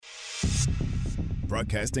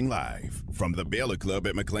Broadcasting live from the Baylor Club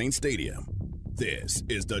at McLean Stadium, this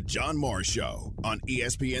is the John Morris Show on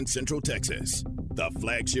ESPN Central Texas, the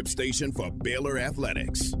flagship station for Baylor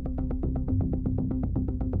Athletics.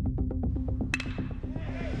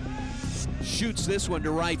 Shoots this one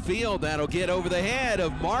to right field. That'll get over the head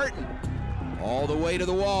of Martin. All the way to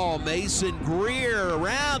the wall. Mason Greer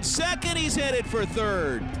around second. He's headed for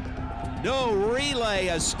third. No relay.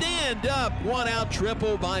 A stand-up one-out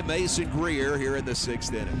triple by Mason Greer here in the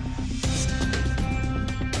sixth inning.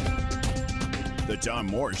 The John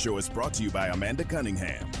Morris Show is brought to you by Amanda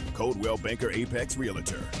Cunningham, Coldwell Banker Apex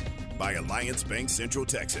Realtor, by Alliance Bank Central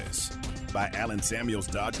Texas, by Allen Samuels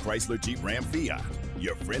Dodge Chrysler Jeep Ram Fiat,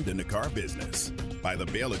 your friend in the car business, by the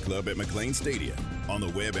Baylor Club at McLean Stadium, on the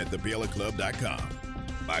web at thebaylorclub.com,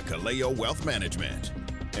 by Kaleo Wealth Management,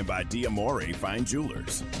 and by Diamore Fine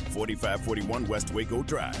Jewelers, 4541 West Waco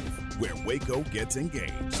Drive, where Waco gets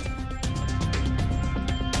engaged.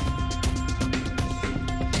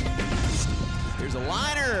 Here's a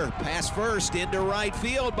liner, pass first into right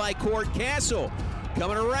field by Court Castle.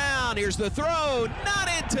 Coming around, here's the throw, not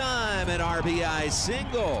in time, an RBI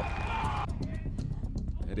single.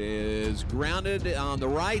 It is grounded on the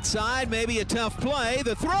right side, maybe a tough play.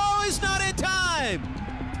 The throw is not in time.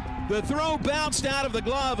 The throw bounced out of the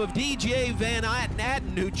glove of DJ Van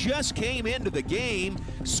Atten, who just came into the game.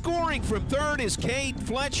 Scoring from third is Cade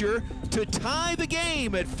Fletcher to tie the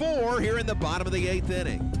game at 4 here in the bottom of the 8th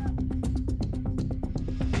inning.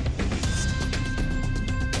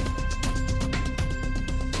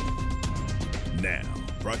 Now,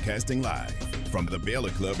 broadcasting live from the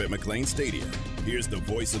Baylor Club at McLean Stadium, here's the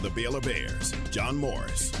voice of the Baylor Bears, John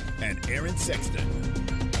Morris and Aaron Sexton.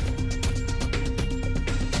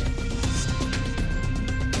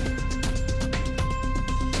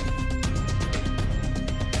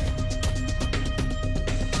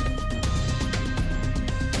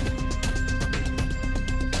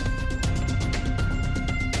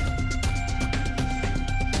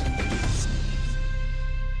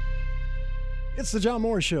 It's the John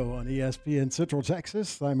Morris Show on ESPN Central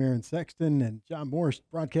Texas. I'm Aaron Sexton, and John Morris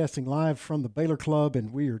broadcasting live from the Baylor Club,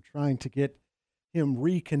 and we are trying to get him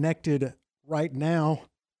reconnected right now,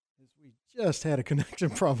 as we just had a connection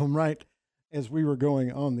problem right as we were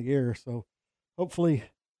going on the air. So hopefully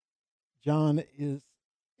John is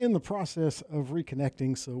in the process of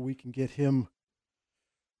reconnecting so we can get him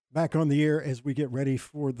back on the air as we get ready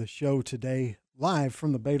for the show today, live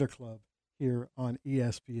from the Baylor Club here on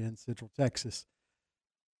ESPN Central Texas.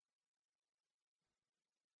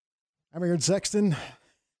 I'm Aaron Sexton.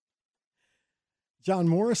 John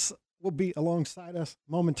Morris will be alongside us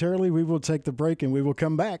momentarily. We will take the break and we will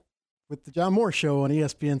come back with the John Morris Show on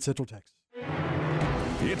ESPN Central Texas.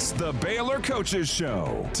 It's the Baylor Coaches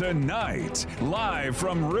Show tonight, live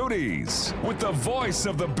from Rudy's, with the voice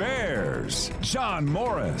of the Bears, John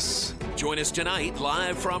Morris. Join us tonight,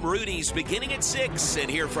 live from Rudy's, beginning at 6, and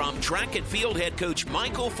hear from track and field head coach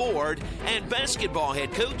Michael Ford and basketball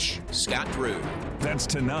head coach Scott Drew. That's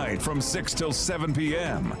tonight from 6 till 7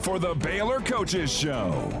 p.m. for the Baylor Coaches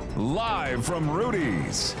Show, live from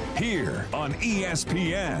Rudy's, here on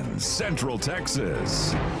ESPN Central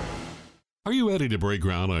Texas. Are you ready to break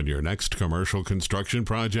ground on your next commercial construction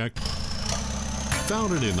project?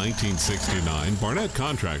 Founded in 1969, Barnett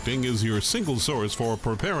Contracting is your single source for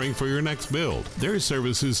preparing for your next build. Their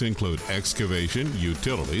services include excavation,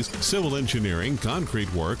 utilities, civil engineering,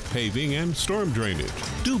 concrete work, paving, and storm drainage.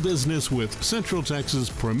 Do business with Central Texas'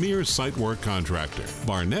 premier site work contractor,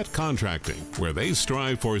 Barnett Contracting, where they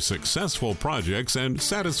strive for successful projects and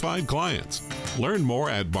satisfied clients. Learn more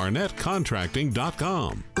at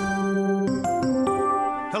barnettcontracting.com.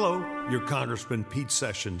 Hello, your Congressman Pete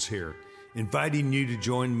Sessions here, inviting you to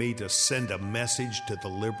join me to send a message to the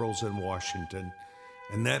liberals in Washington.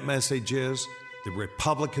 And that message is, the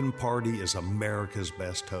Republican Party is America's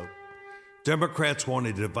best hope. Democrats want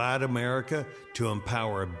to divide America to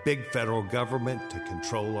empower a big federal government to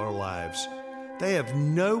control our lives. They have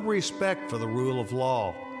no respect for the rule of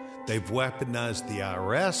law. They've weaponized the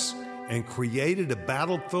IRS and created a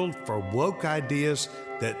battlefield for woke ideas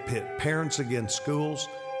that pit parents against schools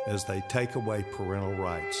as they take away parental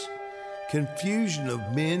rights. Confusion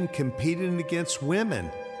of men competing against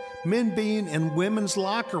women, men being in women's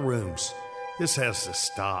locker rooms. This has to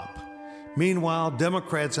stop. Meanwhile,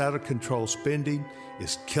 Democrats' out-of-control spending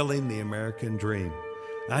is killing the American dream.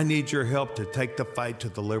 I need your help to take the fight to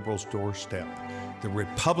the liberals' doorstep. The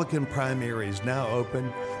Republican primary is now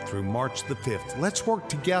open through March the 5th. Let's work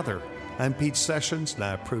together. I'm Pete Sessions, and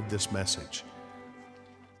I approve this message.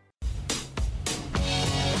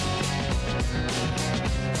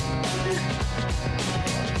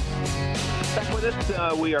 with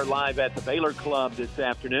us. We are live at the Baylor Club this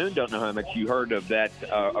afternoon. Don't know how much you heard of that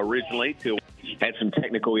originally till we had some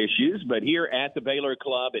technical issues. But here at the Baylor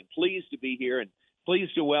Club, and pleased to be here and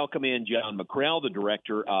pleased to welcome in John McCrell, the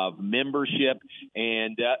Director of Membership.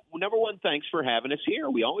 And number one, thanks for having us here.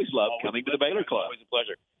 We always love coming to the Baylor Club. Always a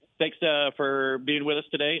pleasure. Thanks for being with us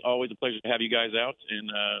today. Always a pleasure to have you guys out and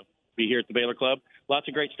be here at the Baylor Club. Lots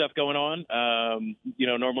of great stuff going on.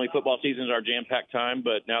 Normally football season is our jam-packed time,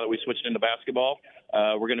 but now that we switched into basketball,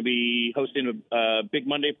 we're going to be hosting a big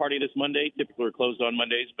Monday party this Monday. Typically we're closed on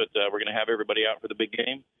Mondays, but we're going to have everybody out for the big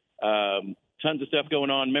game. Tons of stuff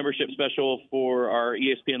going on. Membership special for our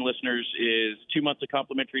ESPN listeners is 2 months of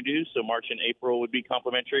complimentary dues, so March and April would be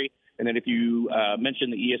complimentary. And then if you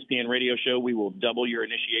mention the ESPN radio show, we will double your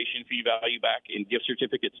initiation fee value back in gift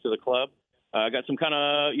certificates to the club. Got some kind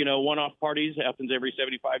of, one-off parties. It happens every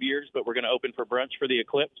 75 years, but we're going to open for brunch for the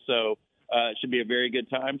Eclipse. So it should be a very good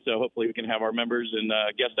time. So hopefully we can have our members and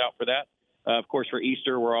guests out for that. Of course, for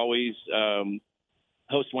Easter, we're always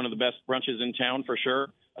host one of the best brunches in town for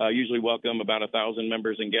sure. Usually welcome about 1,000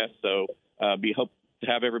 members and guests. So hope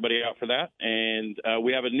to have everybody out for that. And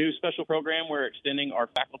we have a new special program. We're extending our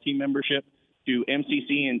faculty membership to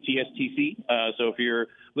MCC and TSTC. So if you're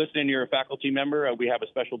listening, you're a faculty member, we have a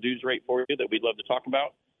special dues rate for you that we'd love to talk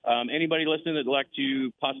about. Anybody listening that'd like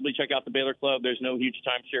to possibly check out the Baylor Club, there's no huge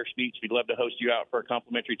timeshare speech. We'd love to host you out for a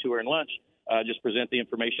complimentary tour and lunch. Just present the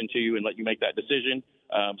information to you and let you make that decision.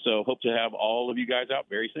 So hope to have all of you guys out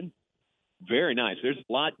very soon. Very nice. There's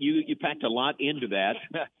a lot. You packed a lot into that.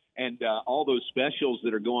 And all those specials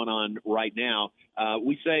that are going on right now,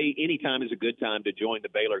 we say any time is a good time to join the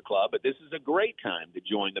Baylor Club, but this is a great time to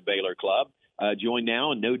join the Baylor Club. Join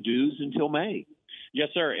now and no dues until May. Yes,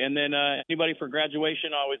 sir. And then anybody for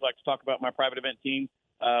graduation, I always like to talk about my private event team.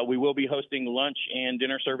 We will be hosting lunch and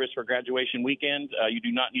dinner service for graduation weekend. You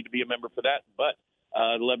do not need to be a member for that, but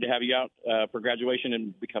I'd love to have you out for graduation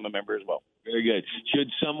and become a member as well. Very good.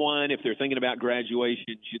 Should someone, if they're thinking about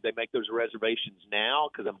graduation, should they make those reservations now?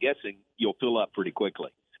 Because I'm guessing you'll fill up pretty quickly.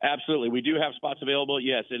 Absolutely. We do have spots available,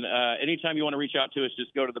 yes. And anytime you want to reach out to us,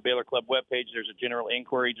 just go to the Baylor Club webpage. There's a general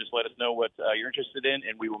inquiry. Just let us know what you're interested in,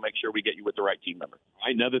 and we will make sure we get you with the right team member. All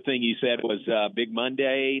right, another thing you said was Big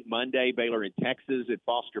Monday, Baylor in Texas at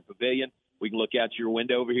Foster Pavilion. We can look out your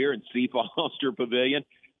window over here and see Foster Pavilion.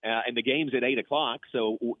 And the game's at 8 o'clock,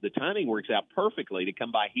 so the timing works out perfectly to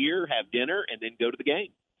come by here, have dinner, and then go to the game.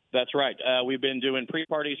 That's right. We've been doing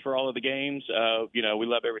pre-parties for all of the games. We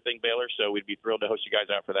love everything Baylor, so we'd be thrilled to host you guys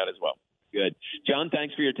out for that as well. Good. John,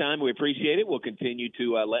 thanks for your time. We appreciate it. We'll continue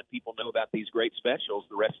to let people know about these great specials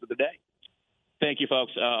the rest of the day. Thank you,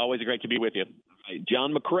 folks. Always great to be with you. All right,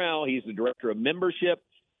 John McCrell, he's the Director of Membership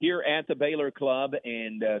here at the Baylor Club,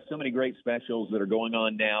 and so many great specials that are going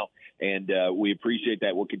on now, and we appreciate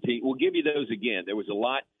that. We'll continue. We'll give you those again. There was a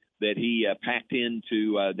lot that he packed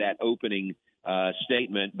into that opening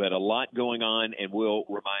statement, but a lot going on, and we'll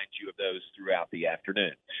remind you of those throughout the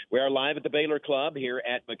afternoon. We are live at the Baylor Club here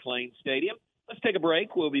at McLean Stadium. Let's take a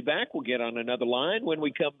break. We'll be back. We'll get on another line when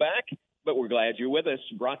we come back, but we're glad you're with us.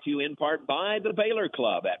 Brought to you in part by the Baylor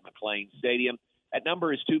Club at McLean Stadium. That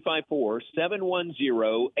number is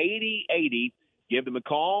 254-710-8080. Give them a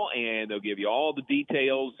call, and they'll give you all the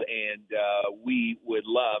details, and we would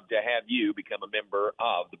love to have you become a member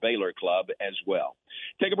of the Baylor Club as well.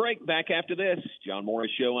 Take a break. Back after this. John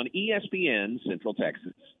Morris Show on ESPN Central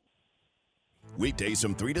Texas. Weekdays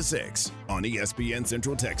from 3 to 6 on ESPN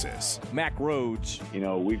Central Texas. Mac Rhodes.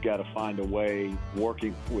 We've got to find a way,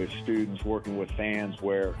 working with students, working with fans,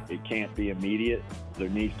 where it can't be immediate. There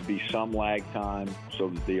needs to be some lag time so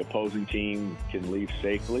that the opposing team can leave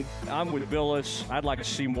safely. I'm with Billis. I'd like to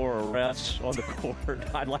see more arrests on the court.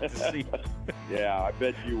 I'd like to see Yeah, I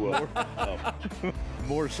bet you will.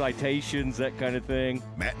 more citations, that kind of thing.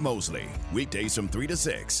 Matt Mosley, weekdays from 3 to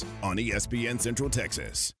 6 on ESPN Central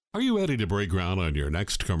Texas. Are you ready to break ground on your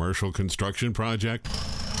next commercial construction project?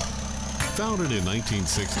 Founded in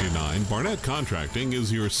 1969, Barnett Contracting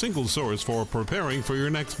is your single source for preparing for your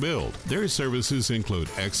next build. Their services include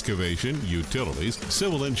excavation, utilities,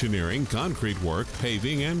 civil engineering, concrete work,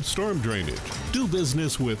 paving, and storm drainage. Do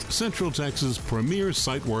business with Central Texas' premier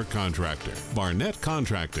site work contractor, Barnett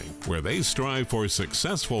Contracting, where they strive for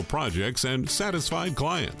successful projects and satisfied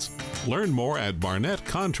clients. Learn more at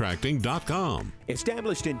barnettcontracting.com.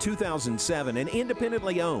 Established in 2007 and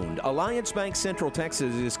independently owned, Alliance Bank Central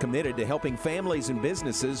Texas is committed to helping families and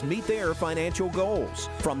businesses meet their financial goals.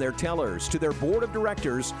 From their tellers to their board of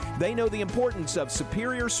directors, they know the importance of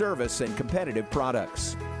superior service and competitive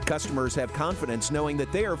products. Customers have confidence knowing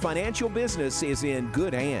that their financial business is in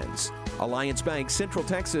good hands. Alliance Bank Central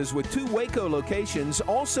Texas with 2 Waco locations,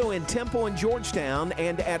 also in Temple and Georgetown,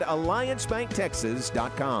 and at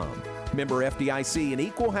alliancebanktexas.com. Member FDIC, an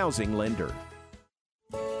equal housing lender.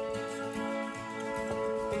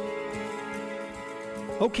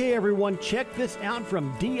 Okay, everyone, check this out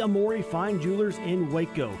from D'Amore Fine Jewelers in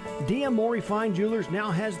Waco. D'Amore Fine Jewelers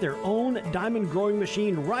now has their own diamond growing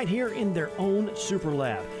machine right here in their own super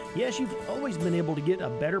lab. Yes, you've always been able to get a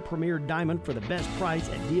better premier diamond for the best price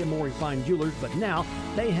at D'Amore Fine Jewelers, but now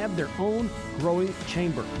they have their own growing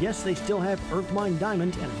chamber. Yes, they still have Earth Mine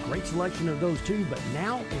diamonds and a great selection of those too, but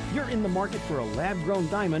now if you're in the market for a lab-grown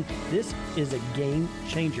diamond, this is a game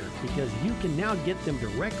changer because you can now get them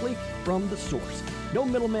directly from the source. No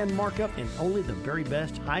middleman markup and only the very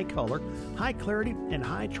best high color, high clarity, and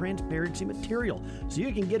high transparency material. So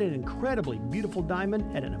you can get an incredibly beautiful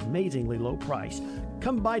diamond at an amazingly low price.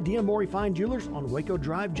 Come by D'Amore Fine Jewelers on Waco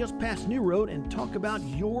Drive just past New Road and talk about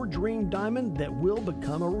your dream diamond that will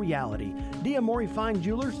become a reality. D'Amore Fine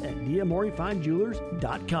Jewelers at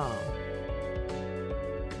D'AmoreFineJewelers.com.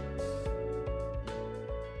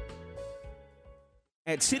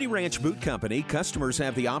 At City Ranch Boot Company, customers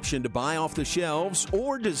have the option to buy off the shelves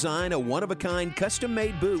or design a one-of-a-kind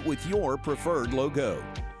custom-made boot with your preferred logo.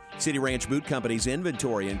 City Ranch Boot Company's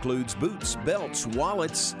inventory includes boots, belts,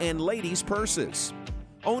 wallets, and ladies' purses.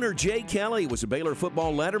 Owner Jay Kelly was a Baylor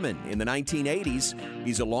football letterman in the 1980s.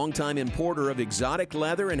 He's a longtime importer of exotic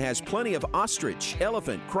leather and has plenty of ostrich,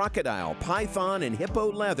 elephant, crocodile, python, and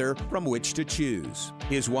hippo leather from which to choose.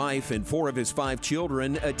 His wife and 4 of his 5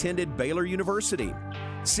 children attended Baylor University.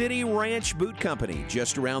 City Ranch Boot Company,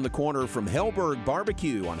 just around the corner from Hellberg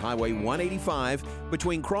Barbecue on Highway 185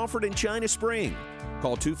 between Crawford and China Spring.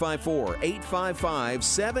 Call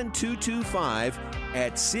 254-855-7225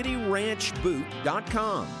 at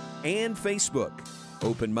cityranchboot.com and Facebook.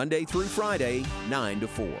 Open Monday through Friday, 9 to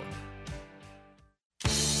 4.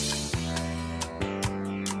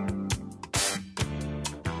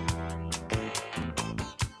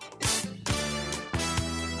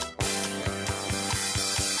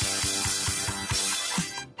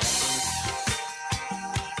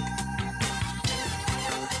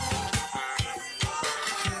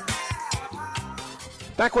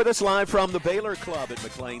 Back with us live from the Baylor Club at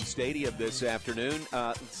McLean Stadium this afternoon.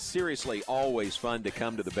 Seriously, always fun to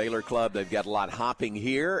come to the Baylor Club. They've got a lot hopping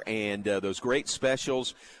here and those great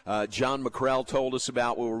specials John McCrell told us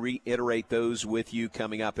about. We'll reiterate those with you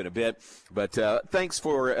coming up in a bit. But thanks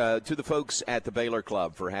to the folks at the Baylor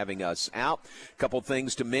Club for having us out. A couple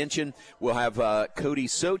things to mention. We'll have Cody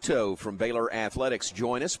Soto from Baylor Athletics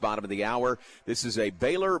join us, bottom of the hour. This is a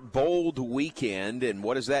Baylor Bold weekend, and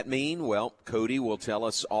what does that mean? Well, Cody will tell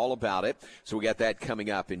us all about it. So we got that coming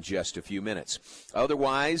up in just a few minutes.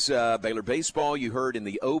 Otherwise, Baylor baseball, you heard in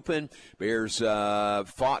the open. Bears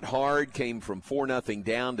fought hard, came from 4-0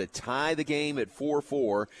 down to tie the game at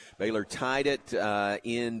 4-4. Baylor tied it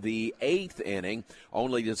in the 8th inning,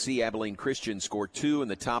 only to see Abilene Christian score 2 in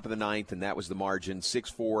the top of the 9th, and that was the margin,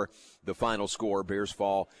 6-4. The final score. Bears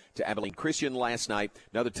fall to Abilene Christian last night.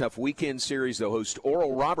 Another tough weekend series. They'll host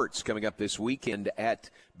Oral Roberts coming up this weekend at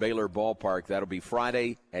Baylor Ballpark. That'll be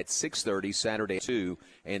Friday at 6:30, Saturday at 2,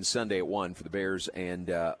 and Sunday at 1 for the Bears and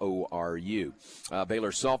ORU.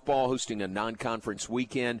 Baylor softball hosting a non-conference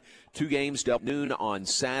weekend. 2 games dealt noon on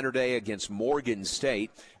Saturday against Morgan State.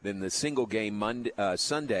 Then the single game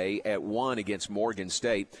Sunday at 1 against Morgan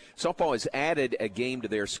State. Softball has added a game to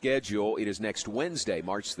their schedule. It is next Wednesday,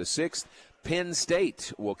 March the 6th. Penn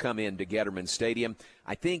State will come into Getterman Stadium.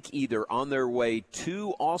 I think either on their way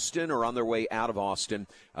to Austin or on their way out of Austin,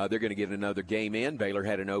 they're going to get another game in. Baylor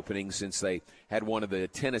had an opening since they had one of the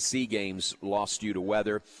Tennessee games lost due to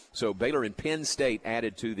weather. So Baylor and Penn State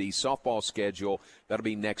added to the softball schedule. That'll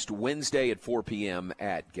be next Wednesday at 4 p.m.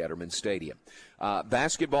 at Getterman Stadium.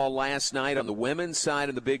 Basketball last night on the women's side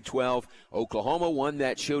of the Big 12. Oklahoma won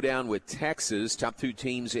that showdown with Texas, top 2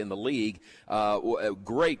 teams in the league. A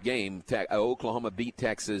great game. Oklahoma beat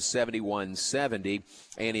Texas 71-70,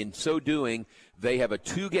 and in so doing, they have a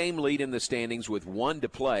 2-game lead in the standings with 1 to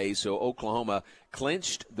play, so Oklahoma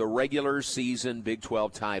clinched the regular season Big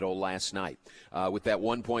 12 title last night with that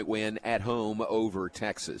 1-point win at home over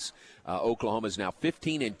Texas. Oklahoma is now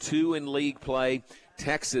 15-2 in league play.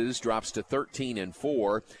 Texas drops to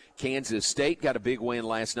 13-4. Kansas State got a big win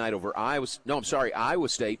last night over Iowa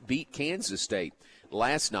State beat Kansas State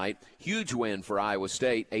last night. Huge win for Iowa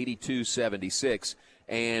State, 82-76.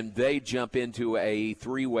 And they jump into a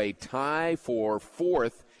 3-way tie for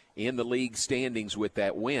 4th in the league standings with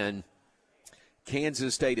that win.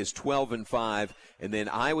 Kansas State is 12-5, and then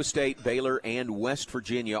Iowa State, Baylor, and West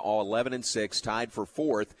Virginia all 11-6, tied for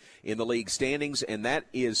 4th in the league standings, and that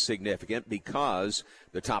is significant because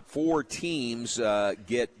the top 4 teams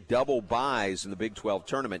get double byes in the Big 12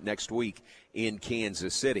 tournament next week in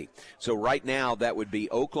Kansas City. So right now that would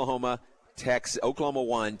be Oklahoma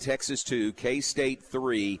 1, Texas 2, K-State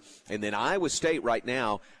 3, and then Iowa State right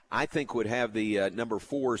now I think would have the number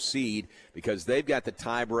 4 seed because they've got the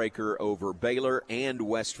tiebreaker over Baylor and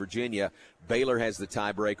West Virginia. Baylor has the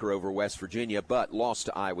tiebreaker over West Virginia, but lost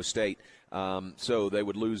to Iowa State, so they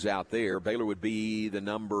would lose out there. Baylor would be the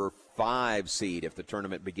number 5 seed if the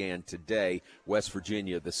tournament began today, West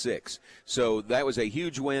Virginia the 6th. So that was a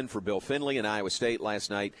huge win for Bill Finley and Iowa State last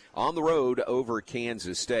night on the road over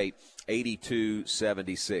Kansas State,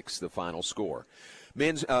 82-76 the final score.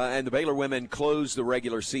 Men's and the Baylor women closed the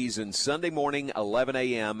regular season Sunday morning, 11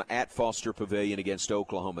 a.m. at Foster Pavilion against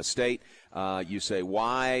Oklahoma State. You say,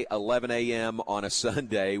 why 11 a.m. on a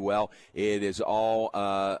Sunday? Well, it is all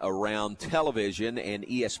around television, and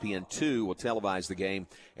ESPN2 will televise the game,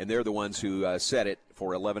 and they're the ones who set it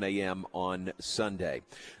for 11 a.m. on Sunday.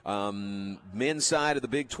 Men's side of the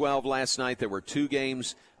Big 12 last night, there were 2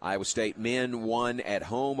 games. Iowa State men won at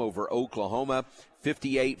home over Oklahoma.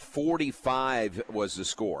 58-45 was the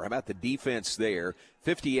score. How about the defense there?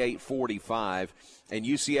 58-45. And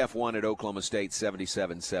UCF won at Oklahoma State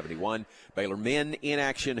 77-71. Baylor men in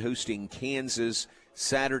action hosting Kansas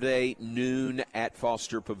Saturday noon at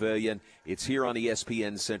Foster Pavilion. It's here on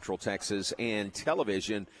ESPN Central Texas and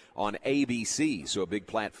television on ABC. So a big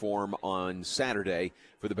platform on Saturday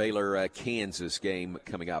for the Baylor-Kansas game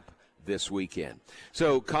coming up this weekend.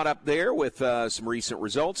 So caught up there with some recent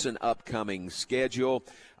results and upcoming schedule.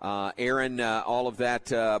 Aaron, all of that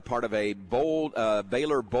part of a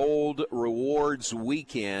Baylor Bold Rewards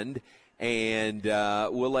weekend. And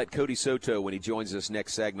we'll let Cody Soto, when he joins us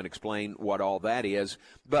next segment, explain what all that is.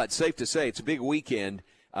 But safe to say, it's a big weekend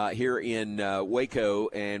here in Waco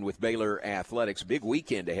and with Baylor Athletics. Big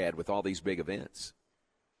weekend ahead with all these big events.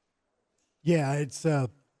 Yeah, it's going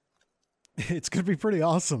to be pretty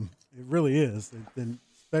awesome. It really is, and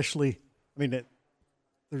especially,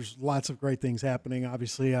 there's lots of great things happening.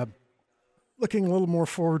 Obviously, I'm looking a little more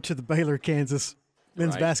forward to the Baylor-Kansas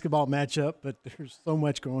men's basketball matchup, but there's so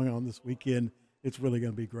much going on this weekend. It's really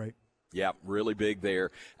going to be great. Yeah, really big there.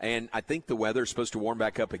 And I think the weather's supposed to warm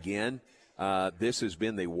back up again. This has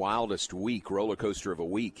been the wildest roller coaster of a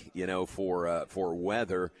week, for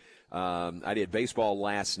weather. I did baseball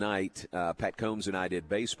last night. Pat Combs and I did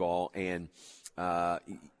baseball, and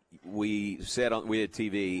we had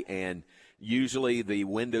TV, and usually the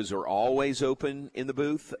windows are always open in the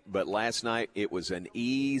booth, but last night it was an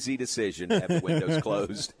easy decision to have the windows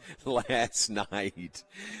closed last night.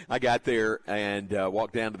 I got there and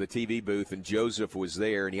walked down to the TV booth, and Joseph was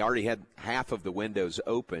there, and he already had half of the windows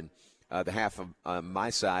open, the half of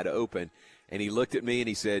my side open, and he looked at me and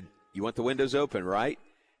he said, "You want the windows open, right?"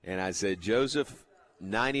 And I said, "Joseph,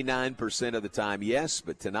 99% of the time, yes,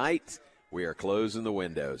 but tonight we are closing the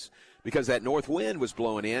windows." Because that north wind was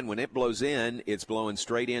blowing in. When it blows in, it's blowing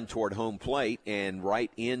straight in toward home plate and right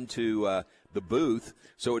into the booth.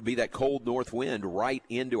 So it would be that cold north wind right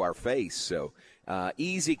into our face. So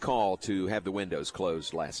easy call to have the windows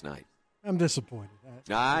closed last night. I'm disappointed.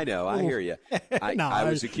 I know. I hear you. I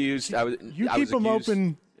was accused. You keep them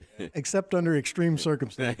open except under extreme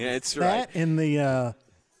circumstances. That's right. That and the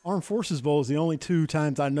Armed Forces Bowl is the only 2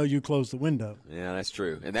 times I know you closed the window. Yeah, that's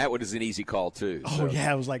true. And that one is an easy call, too. Oh,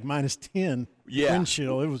 yeah, it was like -10 wind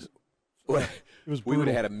chill. It was brutal. We would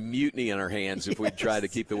have had a mutiny in our hands if we'd tried to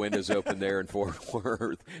keep the windows open there in Fort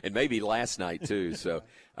Worth, and maybe last night, too. So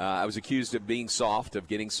I was accused of being soft, of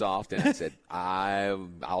getting soft, and I said,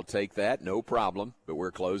 I'll take that, no problem, but we're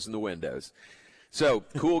closing the windows. So,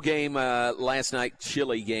 cool game last night,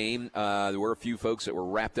 chilly game. There were a few folks that were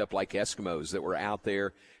wrapped up like Eskimos that were out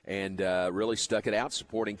there and really stuck it out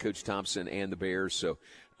supporting Coach Thompson and the Bears. So,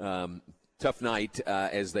 tough night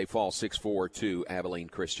as they fall 6-4 to Abilene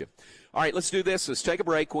Christian. All right, let's do this. Let's take a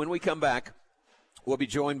break. When we come back, we'll be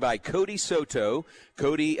joined by Cody Soto.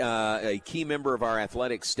 Cody, a key member of our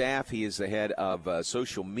athletic staff. He is the head of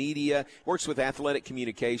social media, works with athletic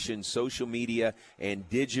communications, social media, and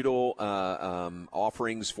digital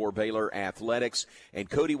offerings for Baylor Athletics. And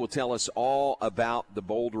Cody will tell us all about the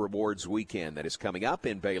Bold Rewards weekend that is coming up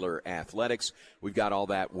in Baylor Athletics. We've got all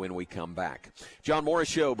that when we come back. John Morris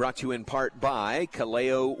Show brought to you in part by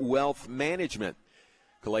Kaleo Wealth Management.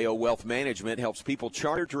 Kaleo Wealth Management helps people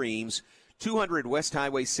charter dreams. 200 West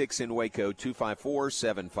Highway 6 in Waco,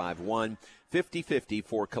 254-751-5050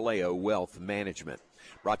 for Kaleo Wealth Management.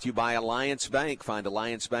 Brought to you by Alliance Bank. Find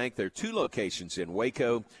Alliance Bank. There are 2 locations in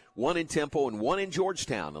Waco, 1 in Temple and 1 in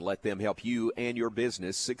Georgetown, and let them help you and your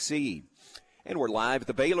business succeed. And we're live at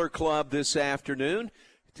the Baylor Club this afternoon.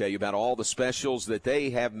 Tell you about all the specials that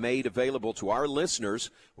they have made available to our listeners.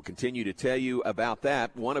 We'll continue to tell you about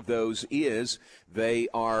that. One of those is they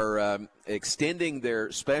are extending their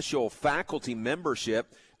special faculty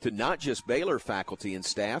membership to not just Baylor faculty and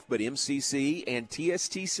staff, but MCC and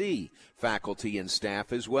TSTC faculty and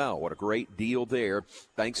staff as well. What a great deal there,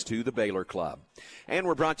 thanks to the Baylor Club. And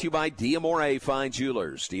we're brought to you by D'Amore Fine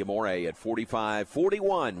Jewelers. D'Amore at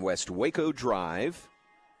 4541 West Waco Drive.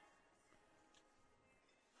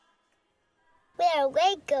 Where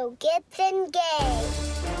Waco gets engaged.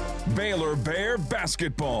 Baylor Bear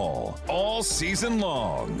basketball all season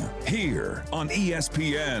long here on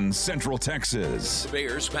ESPN Central Texas. The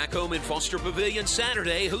Bears back home in Foster Pavilion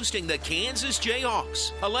Saturday hosting the Kansas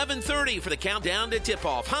Jayhawks. 11:30 for the countdown to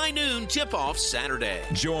tip-off. High noon tip-off Saturday.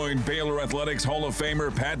 Join Baylor Athletics Hall of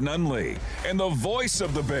Famer Pat Nunley and the voice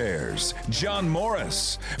of the Bears, John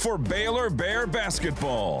Morris, for Baylor Bear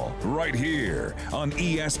basketball right here on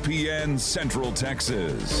ESPN Central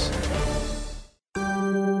Texas.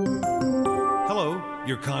 Hello,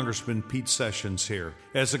 your Congressman Pete Sessions here.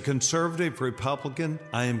 As a conservative Republican,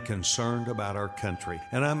 I am concerned about our country,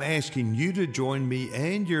 and I'm asking you to join me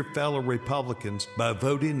and your fellow Republicans by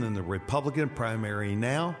voting in the Republican primary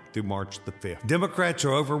now through March the 5th. Democrats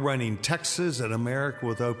are overrunning Texas and America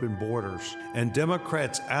with open borders, and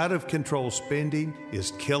Democrats' out-of-control spending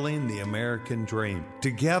is killing the American dream.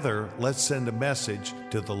 Together, let's send a message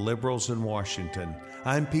to the liberals in Washington.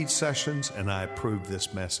 I'm Pete Sessions, and I approve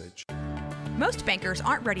this message. Most bankers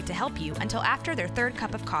aren't ready to help you until after their 3rd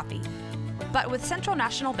cup of coffee. But with Central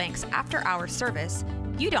National Bank's after-hours service,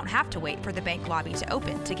 you don't have to wait for the bank lobby to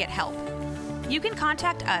open to get help. You can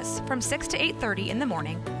contact us from 6 to 8:30 in the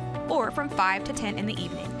morning or from 5 to 10 in the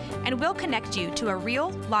evening, and we'll connect you to a real,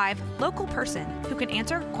 live, local person who can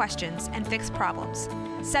answer questions and fix problems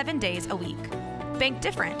 7 days a week. Bank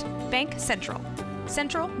different. Bank Central.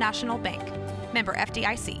 Central National Bank. Member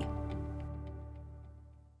FDIC.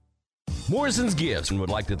 Morrison's Gifts would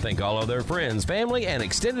like to thank all of their friends, family, and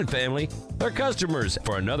extended family, their customers,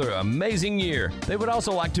 for another amazing year. They would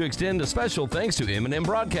also like to extend a special thanks to M&M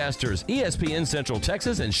Broadcasters, ESPN Central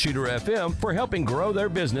Texas, and Shooter FM for helping grow their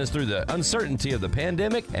business through the uncertainty of the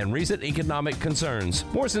pandemic and recent economic concerns.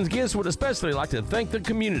 Morrison's Gifts would especially like to thank the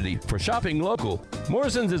community for shopping local.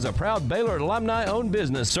 Morrison's is a proud Baylor alumni-owned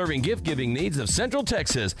business serving gift-giving needs of Central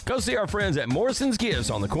Texas. Go see our friends at Morrison's Gifts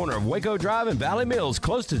on the corner of Waco Drive and Valley Mills,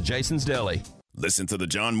 close to Jason's Deli. Listen to the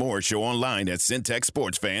John Moore Show online at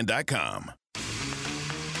CentexSportsFan.com.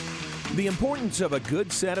 The importance of a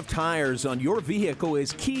good set of tires on your vehicle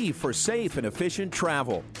is key for safe and efficient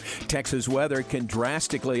travel. Texas weather can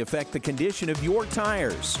drastically affect the condition of your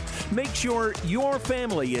tires. Make sure your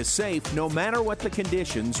family is safe no matter what the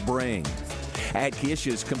conditions bring. At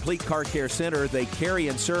Kish's Complete Car Care Center, they carry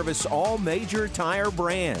and service all major tire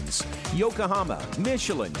brands: Yokohama,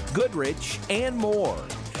 Michelin, Goodrich, and more.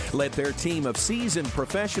 Let their team of seasoned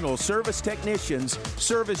professional service technicians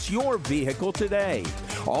service your vehicle today.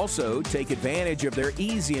 Also, take advantage of their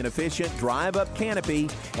easy and efficient drive-up canopy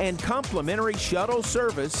and complimentary shuttle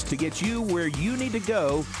service to get you where you need to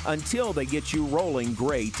go until they get you rolling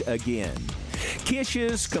great again.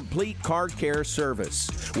 Kish's Complete Car Care Service,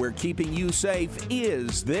 where keeping you safe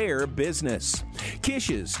is their business.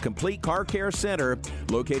 Kish's Complete Car Care Center,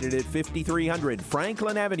 located at 5300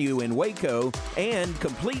 Franklin Avenue in Waco, and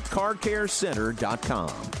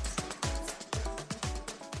CompleteCarCareCenter.com.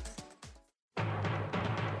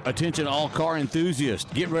 Attention all car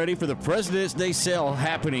enthusiasts. Get ready for the President's Day sale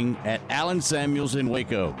happening at Allen Samuels in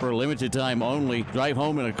Waco. For a limited time only, drive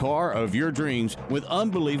home in a car of your dreams with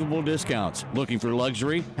unbelievable discounts. Looking for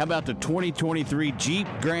luxury? How about the 2023 Jeep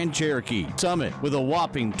Grand Cherokee Summit with a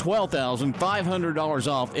whopping $12,500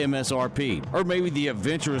 off MSRP? Or maybe the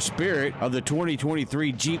adventurous spirit of the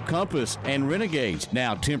 2023 Jeep Compass and Renegades,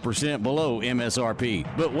 now 10% below MSRP.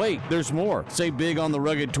 But wait, there's more. Save big on the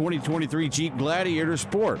rugged 2023 Jeep Gladiator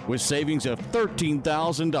Sport with savings of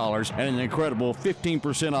 $13,000 and an incredible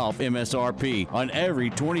 15% off MSRP on every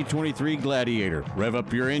 2023 Gladiator. Rev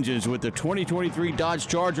up your engines with the 2023 Dodge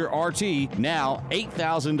Charger RT, now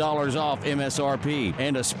 $8,000 off MSRP.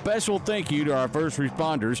 And a special thank you to our first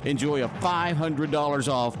responders. Enjoy a $500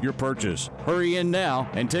 off your purchase. Hurry in now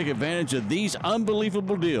and take advantage of these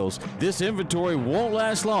unbelievable deals. This inventory won't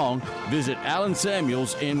last long. Visit Allen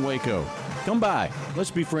Samuels in Waco. Come by.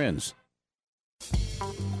 Let's be friends.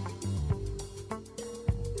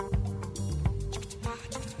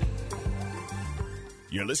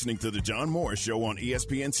 You're listening to The John Morris Show on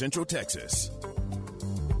ESPN Central Texas.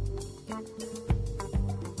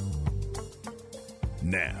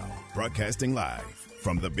 Now, broadcasting live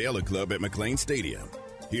from the Baylor Club at McLean Stadium,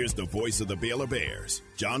 here's the voice of the Baylor Bears,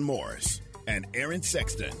 John Morris, and Aaron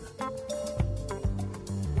Sexton.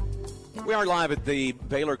 We are live at the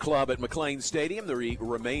Baylor Club at McLean Stadium. The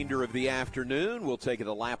remainder of the afternoon, we'll take it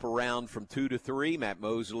a lap around from 2 to 3. Matt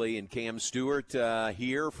Mosley and Cam Stewart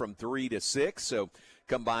here from 3 to 6. So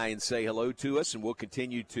come by and say hello to us, and we'll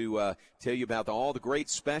continue to tell you about all the great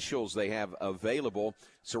specials they have available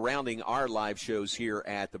surrounding our live shows here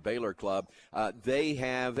at the Baylor Club. They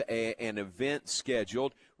have an event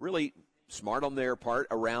scheduled, really smart on their part,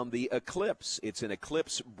 around the eclipse. It's an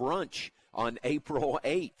eclipse brunch on April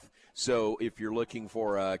 8th. So if you're looking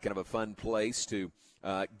for kind of a fun place to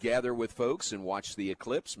gather with folks and watch the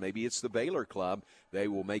eclipse, maybe it's the Baylor Club. They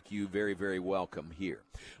will make you very, very welcome here.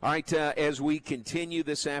 All right, as we continue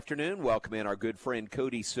this afternoon, welcome in our good friend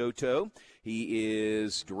Cody Soto. He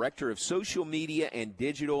is Director of Social Media and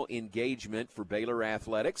Digital Engagement for Baylor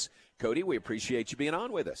Athletics. Cody, we appreciate you being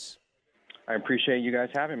on with us. I appreciate you guys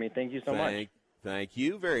having me. Thank you so much. Thank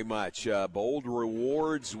you very much. Bold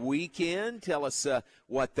Rewards Weekend. Tell us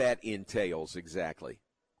what that entails exactly.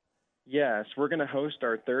 Yes, we're going to host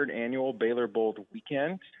our third annual Baylor Bold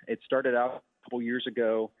Weekend. It started out a couple years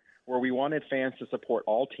ago where we wanted fans to support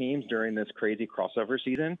all teams during this crazy crossover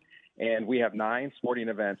season, and we have 9 sporting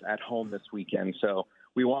events at home this weekend. So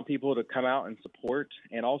we want people to come out and support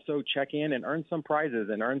and also check in and earn some prizes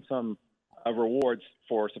and earn some rewards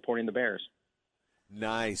for supporting the Bears.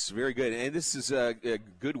 Nice. Very good. And this is a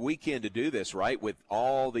good weekend to do this, right, with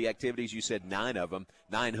all the activities. You said 9 of them,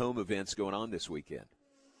 9 home events going on this weekend.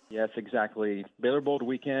 Yes, exactly. Baylor Bold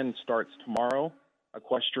Weekend starts tomorrow.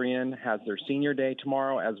 Equestrian has their senior day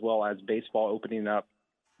tomorrow, as well as baseball opening up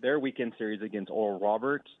their weekend series against Oral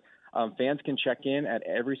Roberts. Fans can check in at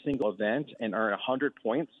every single event and earn 100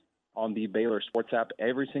 points on the Baylor Sports app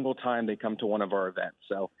every single time they come to one of our events.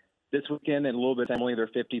 So this weekend, in a little bit, Emily, they're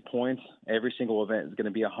 50 points. Every single event is going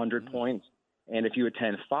to be 100 points. And if you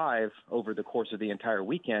attend 5 over the course of the entire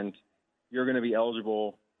weekend, you're going to be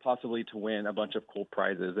eligible possibly to win a bunch of cool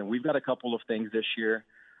prizes. And we've got a couple of things this year.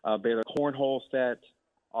 Baylor cornhole set,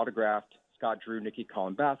 autographed Scott Drew, Nikki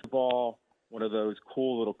Collin basketball, one of those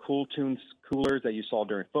cool little Cool Tunes coolers that you saw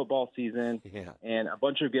during football season, and a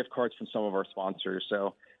bunch of gift cards from some of our sponsors.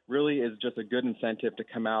 So really is just a good incentive to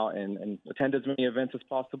come out and attend as many events as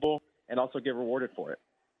possible and also get rewarded for it.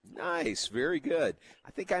 Nice. Very good. I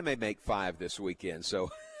think I may make 5 this weekend, so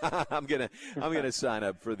I'm gonna sign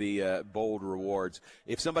up for the Bold Rewards.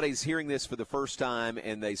 If somebody's hearing this for the first time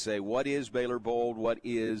and they say, what is Baylor Bold? What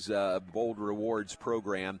is Bold Rewards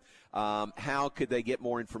program? How could they get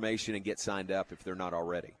more information and get signed up if they're not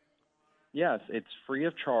already? Yes, it's free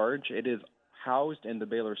of charge. It is housed in the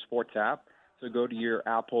Baylor Sports app. So go to your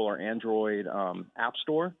Apple or Android app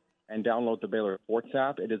store and download the Baylor Sports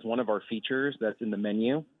app. It is one of our features that's in the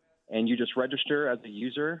menu. And you just register as a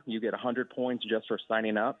user. You get 100 points just for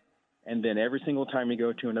signing up. And then every single time you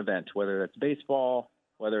go to an event, whether it's baseball,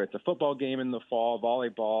 whether it's a football game in the fall,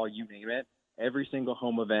 volleyball, you name it, every single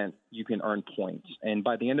home event, you can earn points. And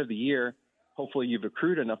by the end of the year, hopefully you've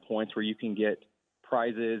accrued enough points where you can get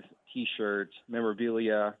prizes, T-shirts,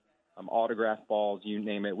 memorabilia, autograph balls, you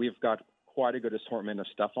name it. We've got quite a good assortment of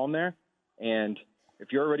stuff on there. And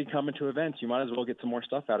if you're already coming to events, you might as well get some more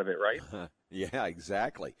stuff out of it, right? Yeah,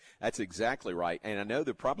 exactly. That's exactly right. And I know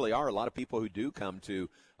there probably are a lot of people who do come to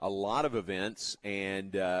a lot of events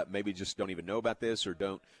and maybe just don't even know about this or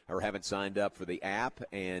haven't signed up for the app.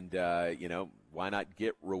 And, why not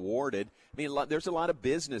get rewarded? I mean, there's a lot of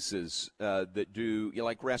businesses that do,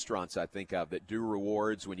 like restaurants I think of, that do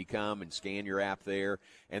rewards when you come and scan your app there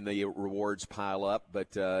and the rewards pile up.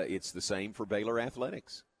 But it's the same for Baylor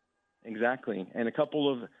Athletics. Exactly. And a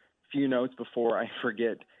couple of few notes before I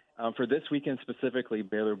forget. For this weekend specifically,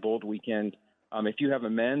 Baylor Bold Weekend, if you have a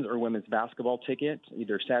men's or women's basketball ticket,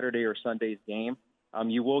 either Saturday or Sunday's game,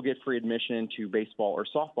 you will get free admission to baseball or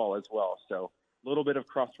softball as well. So a little bit of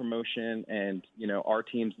cross-promotion, and, our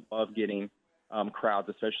teams love getting crowds,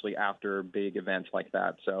 especially after big events like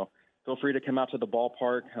that. So feel free to come out to the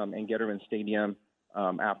ballpark and Getterman Stadium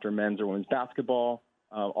after men's or women's basketball.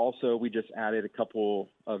 Also, we just added a couple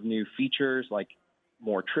of new features like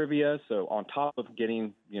more trivia. So on top of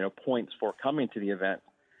getting, points for coming to the event,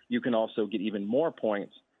 you can also get even more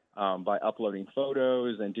points by uploading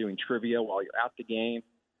photos and doing trivia while you're at the game.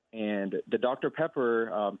 And the Dr.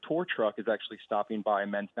 Pepper tour truck is actually stopping by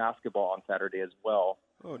men's basketball on Saturday as well.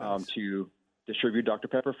 Oh, nice. To distribute Dr.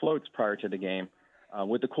 Pepper floats prior to the game.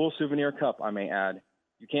 With the cool souvenir cup, I may add,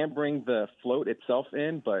 You can't bring the float itself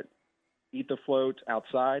in, but eat the float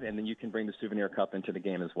outside, and then you can bring the souvenir cup into the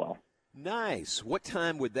game as well. Nice. What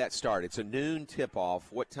time would that start? It's a noon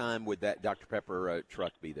tip-off. What time would that Dr. Pepper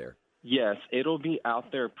truck be there? Yes, it'll be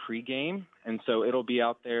out there pregame, and so it'll be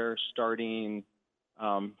out there starting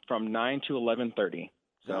from 9 to 11:30.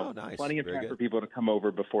 So nice. Plenty of Very time good. for people to come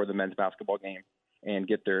over before the men's basketball game and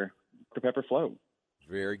get their Dr. Pepper float.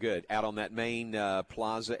 Very good. Out on that main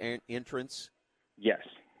plaza entrance? Yes.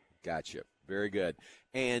 Gotcha. Very good.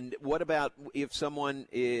 And what about if someone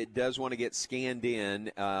does want to get scanned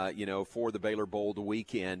in, for the Baylor Bowl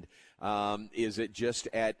weekend? Is it just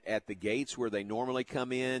at the gates where they normally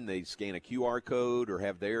come in? They scan a QR code or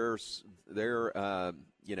have their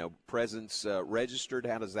presence registered?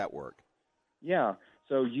 How does that work? Yeah.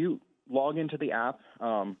 So you log into the app.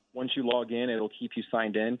 Once you log in, it'll keep you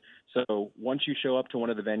signed in. So once you show up to one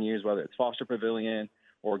of the venues, whether it's Foster Pavilion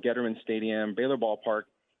or Getterman Stadium, Baylor Ballpark,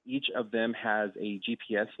 each of them has a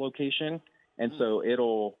GPS location, and so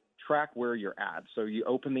it'll track where you're at. So you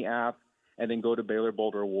open the app and then go to Baylor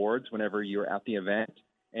Bowl Rewards whenever you're at the event,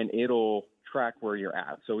 and it'll track where you're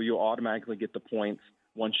at. So you'll automatically get the points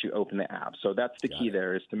once you open the app. So that's the key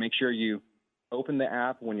there, is to make sure you open the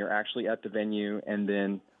app when you're actually at the venue, and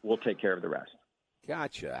then we'll take care of the rest.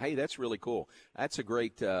 Gotcha. Hey, that's really cool. That's a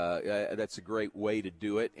great way to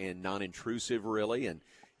do it, and non-intrusive, really. And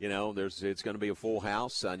it's going to be a full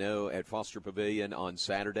house, I know, at Foster Pavilion on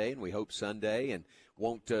Saturday, and we hope Sunday, and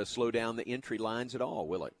won't slow down the entry lines at all,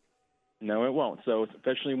 will it? No, it won't. So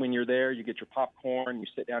especially when you're there, you get your popcorn, you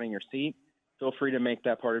sit down in your seat. Feel free to make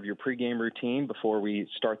that part of your pregame routine before we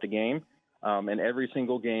start the game. And every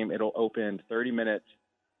single game, it'll open 30 minutes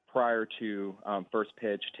prior to first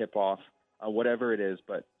pitch, tip-off, whatever it is.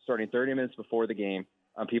 But starting 30 minutes before the game,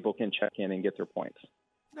 people can check in and get their points.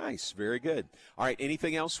 Nice. Very good. All right,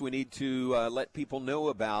 anything else we need to let people know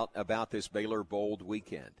about this Baylor Bowl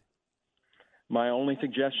weekend? My only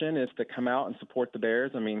suggestion is to come out and support the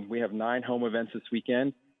Bears. I mean, we have 9 home events this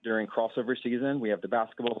weekend during crossover season. We have the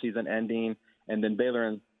basketball season ending, and then Baylor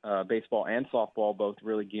and baseball and softball both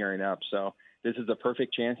really gearing up. So this is a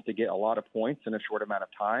perfect chance to get a lot of points in a short amount of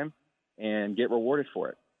time and get rewarded for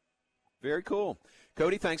it. Very cool.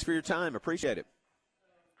 Cody, thanks for your time. Appreciate it.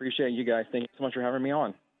 Appreciate you guys. Thank you so much for having me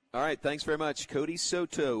on. All right, thanks very much. Cody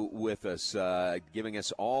Soto with us, giving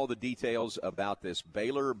us all the details about this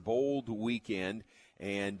Baylor Bowl weekend.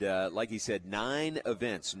 And like he said, 9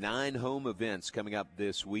 home events coming up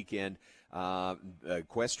this weekend.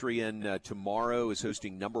 Equestrian tomorrow is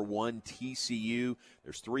hosting number 1 TCU.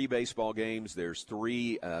 There's 3 baseball games. There's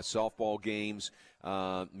 3 softball games.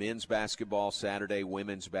 Men's basketball Saturday,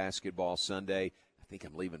 women's basketball Sunday. I think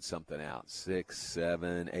I'm leaving something out. 6,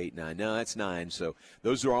 7, 8, 9. No, that's 9. So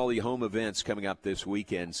those are all the home events coming up this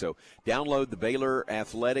weekend. So download the Baylor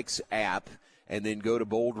Athletics app and then go to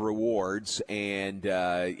Bold Rewards, and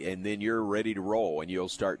then you're ready to roll, and you'll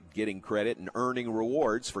start getting credit and earning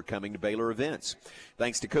rewards for coming to Baylor events.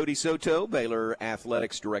 Thanks to Cody Soto, Baylor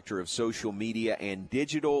Athletics Director of Social Media and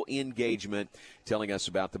Digital Engagement, telling us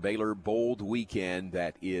about the Baylor Bowl weekend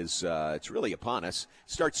that is it's really upon us.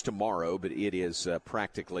 Starts tomorrow, but it is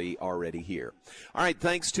practically already here. All right,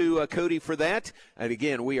 thanks to Cody for that. And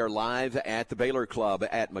again, we are live at the Baylor Club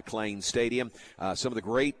at McLean Stadium. Some of the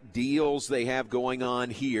great deals they have going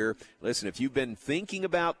on here. Listen, if you've been thinking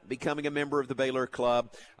about becoming a member of the Baylor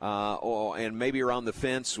Club and maybe you're on the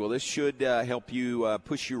fence, well, this should help you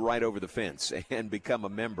push you right over the fence and become a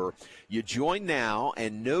member. You join now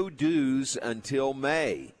and no dues until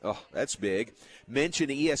May. Oh, that's big. Mention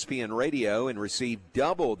ESPN Radio and receive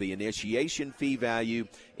double the initiation fee value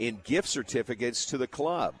in gift certificates to the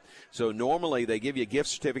club. So normally they give you a gift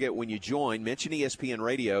certificate when you join. Mention ESPN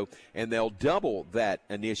Radio, and they'll double that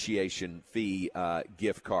initiation fee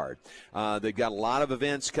gift card. They've got a lot of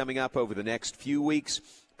events coming up over the next few weeks.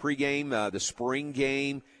 Pre-game, the spring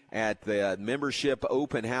game at the membership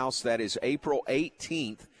open house. That is April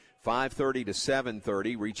 18th. 5:30 to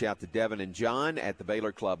 7:30. Reach out to Devin and John at the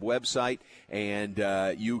Baylor Club website, and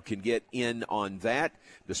you can get in on that.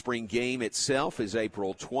 The spring game itself is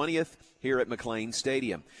April 20th here at McLean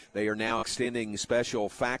Stadium. They are now extending special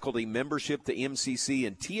faculty membership to MCC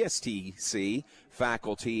and TSTC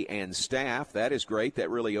faculty and staff. That is great.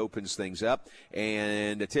 That really opens things up.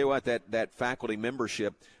 And I tell you what, that faculty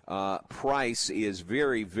membership price is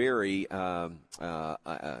very, very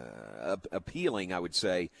appealing, I would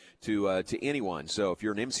say, to anyone. So if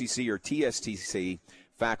you're an MCC or TSTC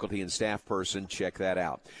faculty and staff person, check that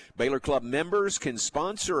out. Baylor Club members can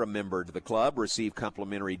sponsor a member to the club, receive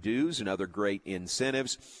complimentary dues and other great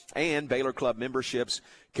incentives, and Baylor Club memberships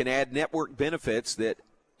can add network benefits that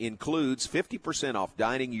includes 50% off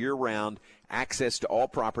dining year-round, access to all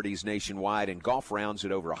properties nationwide, and golf rounds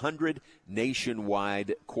at over 100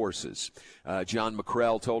 nationwide courses. John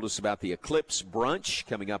McCrell told us about the Eclipse Brunch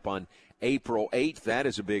coming up on April 8th. That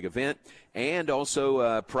is a big event. And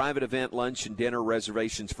also private event lunch and dinner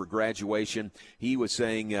reservations for graduation. He was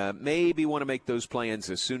saying maybe want to make those plans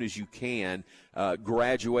as soon as you can.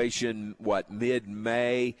 Graduation,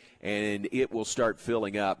 mid-May, and it will start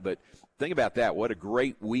filling up. But think about that. What a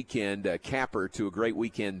great weekend, capper to a great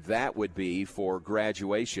weekend that would be for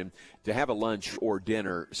graduation, to have a lunch or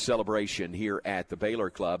dinner celebration here at the Baylor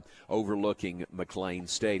Club overlooking McLean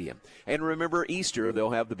Stadium. And remember Easter,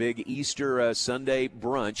 they'll have the big Easter Sunday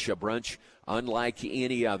brunch, a brunch unlike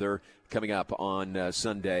any other, coming up on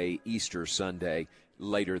Sunday, Easter Sunday,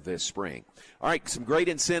 later this spring. All right, some great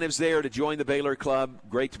incentives there to join the Baylor Club.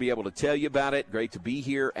 Great to be able to tell you about it. Great to be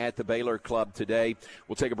here at the Baylor Club today.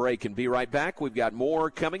 We'll take a break and be right back. We've got more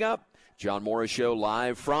coming up. John Morris Show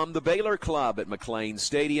live from the Baylor Club at McLean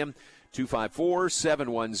Stadium.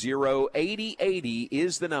 254-710-8080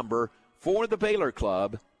 is the number for the Baylor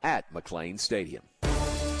Club at McLean Stadium.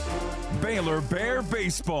 Baylor Bear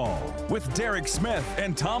Baseball with Derek Smith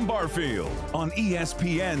and Tom Barfield on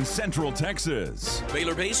ESPN Central Texas.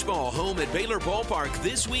 Baylor Baseball home at Baylor Ballpark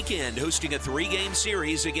this weekend, hosting a 3-game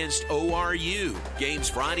series against ORU. Games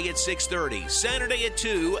Friday at 6:30, Saturday at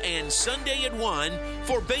 2, and Sunday at 1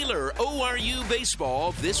 for Baylor ORU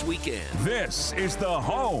Baseball this weekend. This is the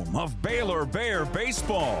home of Baylor Bear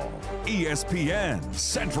Baseball, ESPN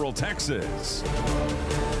Central Texas.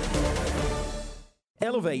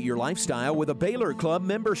 Elevate your lifestyle with a Baylor Club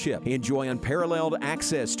membership. Enjoy unparalleled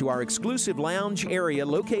access to our exclusive lounge area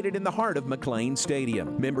located in the heart of McLean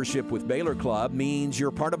Stadium. Membership with Baylor Club means you're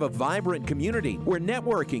part of a vibrant community where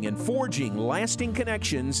networking and forging lasting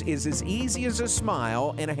connections is as easy as a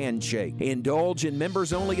smile and a handshake. Indulge in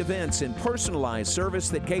members-only events and personalized service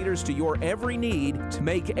that caters to your every need to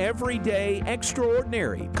make every day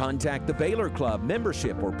extraordinary. Contact the Baylor Club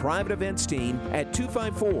membership or private events team at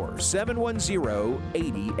 254-710-8080.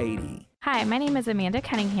 Hi, my name is Amanda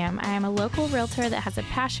Cunningham. I am a local realtor that has a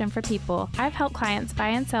passion for people. I've helped clients buy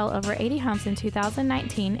and sell over 80 homes in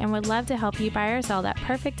 2019 and would love to help you buy or sell that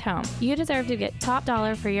perfect home. You deserve to get top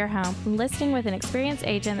dollar for your home. Listing with an experienced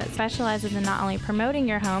agent that specializes in not only promoting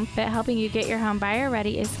your home, but helping you get your home buyer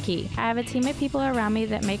ready is key. I have a team of people around me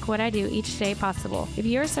that make what I do each day possible. If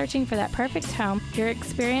you're searching for that perfect home, your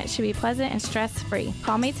experience should be pleasant and stress-free.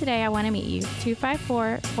 Call me today. I want to meet you.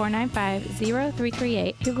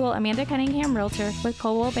 254-495-0338. Google Amanda Cunningham Realtor with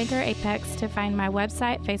Coldwell Banker Apex to find my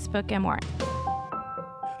website, Facebook, and more.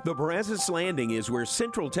 The Brazos Landing is where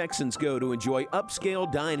Central Texans go to enjoy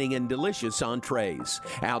upscale dining and delicious entrees,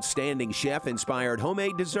 outstanding chef-inspired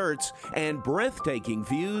homemade desserts, and breathtaking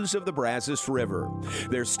views of the Brazos River.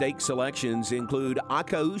 Their steak selections include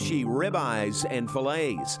akaushi ribeyes and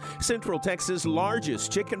fillets, Central Texas'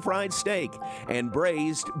 largest chicken fried steak, and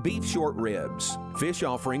braised beef short ribs. Fish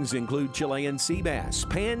offerings include Chilean sea bass,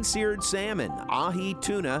 pan-seared salmon, ahi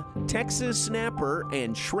tuna, Texas snapper,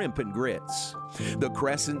 and shrimp and grits. The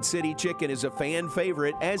Crescent City Chicken is a fan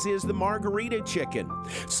favorite, as is the Margarita Chicken.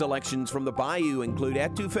 Selections from the Bayou include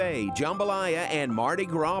etouffee, jambalaya, and Mardi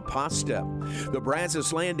Gras pasta. The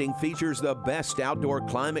Brazos Landing features the best outdoor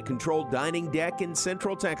climate-controlled dining deck in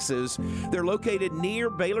Central Texas. They're located near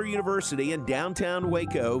Baylor University in downtown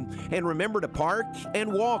Waco. And remember to park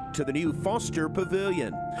and walk to the new Foster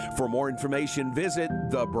Pavilion. For more information, visit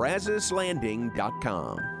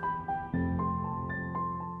thebrazoslanding.com.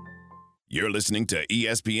 You're listening to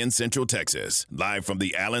ESPN Central Texas, live from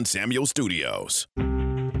the Allen Samuel Studios.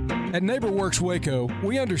 At NeighborWorks Waco,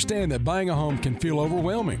 we understand that buying a home can feel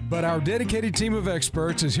overwhelming, but our dedicated team of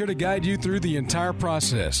experts is here to guide you through the entire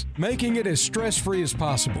process, making it as stress-free as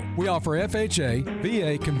possible. We offer FHA,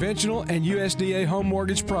 VA, conventional, and USDA home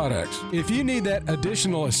mortgage products. If you need that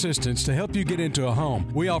additional assistance to help you get into a home,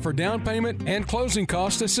 we offer down payment and closing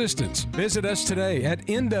cost assistance. Visit us today at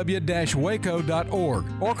nw-waco.org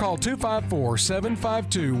or call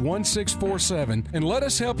 254-752-1647 and let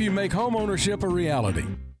us help you make home ownership a reality.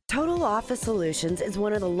 Total Office Solutions is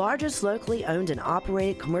one of the largest locally owned and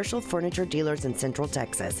operated commercial furniture dealers in Central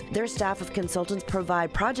Texas. Their staff of consultants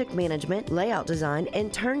provide project management, layout design,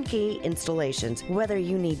 and turnkey installations. Whether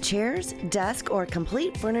you need chairs, desk, or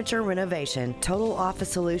complete furniture renovation, Total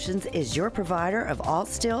Office Solutions is your provider of all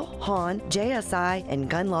steel, Hahn, JSI,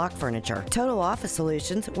 and Gunlock furniture. Total Office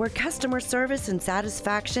Solutions, where customer service and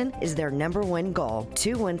satisfaction is their number one goal.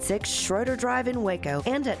 216 Schroeder Drive in Waco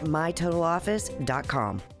and at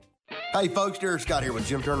mytotaloffice.com. Hey folks, Derek Scott here with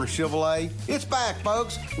Jim Turner Chevrolet. It's back,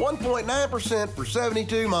 folks. 1.9% for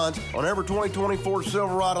 72 months on every 2024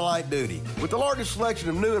 Silverado Light Duty. With the largest selection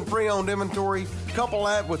of new and pre-owned inventory, couple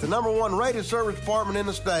that with the #1 rated service department in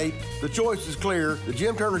the state, the choice is clear. The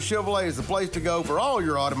Jim Turner Chevrolet is the place to go for all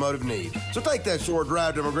your automotive needs. So take that short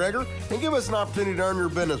drive to McGregor and give us an opportunity to earn your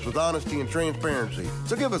business with honesty and transparency.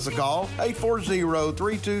 So give us a call,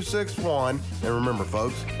 840-3261. And remember,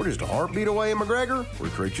 folks, we're just a heartbeat away in McGregor. We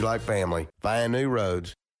treat you like family. Find new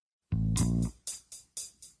roads.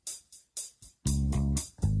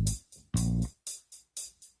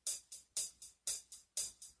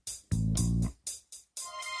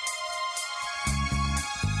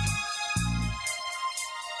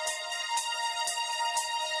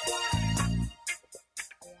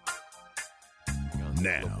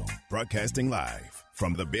 Now, broadcasting live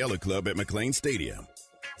from the Baylor Club at McLean Stadium.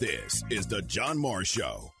 This is the John Morris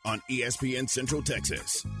Show on ESPN Central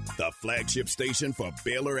Texas, the flagship station for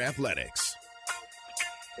Baylor Athletics.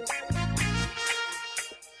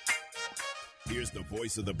 Here's the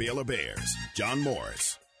voice of the Baylor Bears, John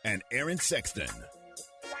Morris and Aaron Sexton.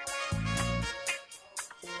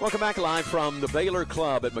 Welcome back live from the Baylor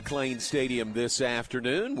Club at McLean Stadium this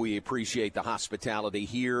afternoon. We appreciate the hospitality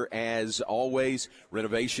here as always.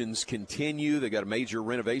 Renovations continue. They got a major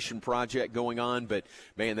renovation project going on, but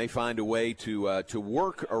man, they find a way to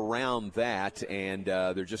work around that, and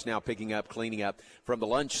they're just now cleaning up from the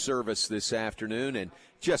lunch service this afternoon, and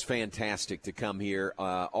just fantastic to come here.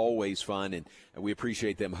 Always fun, and we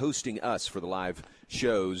appreciate them hosting us for the live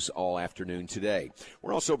shows all afternoon today.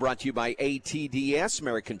 We're also brought to you by ATDS,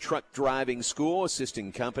 American Truck Driving School,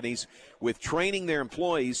 assisting companies with training their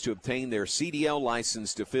employees to obtain their CDL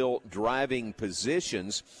license to fill driving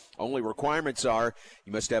positions. Only requirements are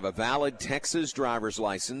you must have a valid Texas driver's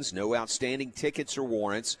license, no outstanding tickets or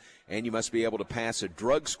warrants, and you must be able to pass a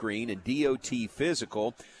drug screen and DOT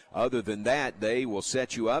physical. Other than that, they will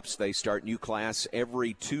set you up. So they start new class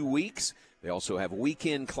every 2 weeks. They also have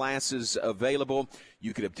weekend classes available.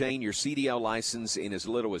 You can obtain your CDL license in as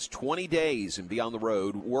little as 20 days and be on the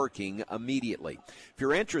road working immediately. If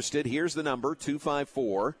you're interested, here's the number,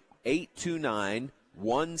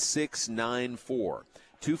 254-829-1694.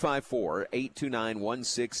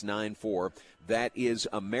 254-829-1694. That is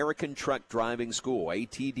American Truck Driving School,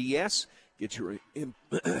 ATDS.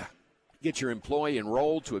 Get your employee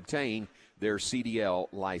enrolled to obtain their CDL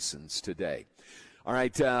license today. All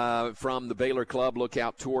right, from the Baylor Club, look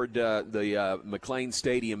out toward the McLean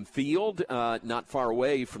Stadium field, not far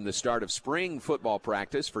away from the start of spring football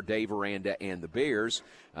practice for Dave Aranda and the Bears.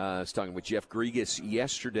 I was talking with Jeff Grigas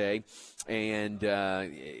yesterday, and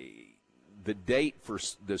the date for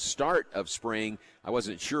the start of spring I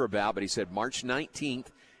wasn't sure about, but he said March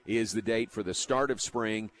 19th is the date for the start of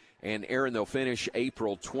spring. And, Aaron, they'll finish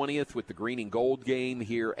April 20th with the Green and Gold game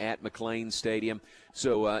here at McLean Stadium.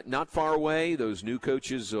 So not far away. Those new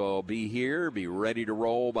coaches will be here, be ready to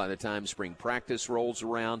roll by the time spring practice rolls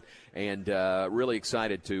around. And really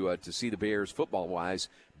excited to see the Bears, football-wise,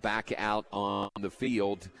 back out on the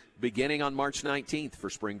field beginning on March 19th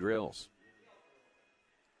for spring drills.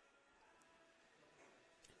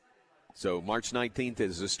 So March 19th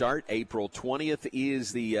is the start. April 20th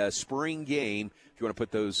is the spring game. If you want to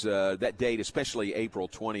put those that date, especially April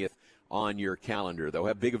 20th, on your calendar. They'll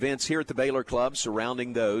have big events here at the Baylor Club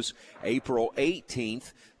surrounding those. April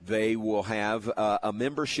 18th, they will have a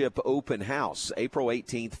membership open house. April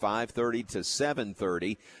 18th, 5:30 to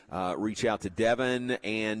 7:30. Reach out to Devin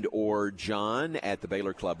and or John at the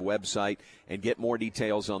Baylor Club website and get more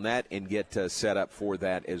details on that and get set up for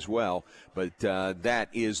that as well. But that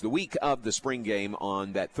is the week of the spring game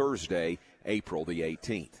on that Thursday, April the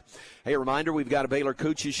 18th. Hey, a reminder, we've got a Baylor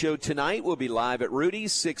Coaches Show tonight. We'll be live at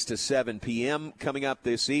Rudy's, 6 to 7 p.m. coming up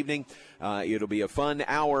this evening. It'll be a fun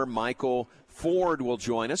hour. Michael Ford will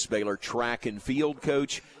join us, Baylor track and field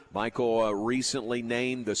coach. Michael recently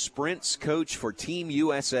named the sprints coach for Team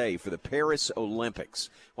USA for the Paris Olympics.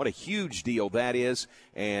 What a huge deal that is.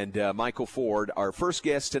 And Michael Ford, our first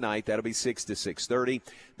guest tonight, that'll be 6 to 6:30.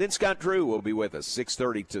 Then Scott Drew will be with us,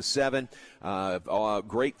 6:30 to 7.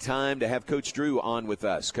 Great time to have Coach Drew on with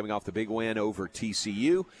us, coming off the big win over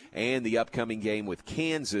TCU and the upcoming game with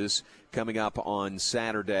Kansas coming up on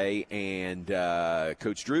Saturday. And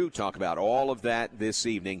Coach Drew talk about all of that this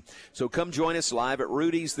evening. So come join us live at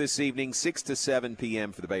Rudy's this evening, 6 to 7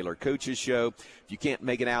 p.m. for the Baylor Coaches Show. If you can't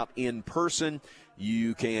make it out in person,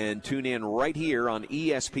 you can tune in right here on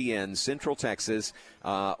ESPN Central Texas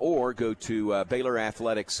or go to Baylor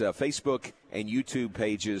Athletics Facebook and YouTube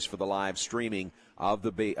pages for the live streaming of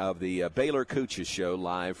the Baylor Coaches Show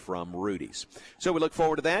live from Rudy's. So we look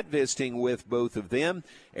forward to that, visiting with both of them.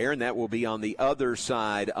 Aaron, that will be on the other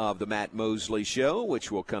side of the Matt Mosley Show,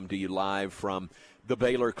 which will come to you live from the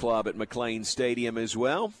Baylor Club at McLean Stadium as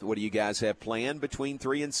well. What do you guys have planned between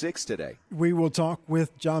 3 and 6 today? We will talk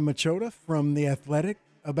with John Machota from The Athletic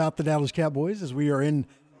about the Dallas Cowboys as we are in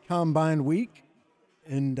Combine Week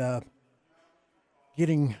and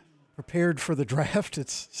getting prepared for the draft.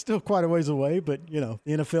 It's still quite a ways away, but, the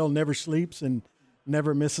NFL never sleeps and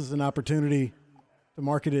never misses an opportunity to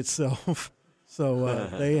market itself. So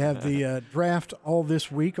they have the draft all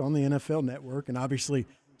this week on the NFL Network, and obviously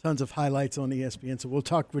tons of highlights on ESPN. So we'll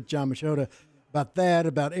talk with John Machota about that,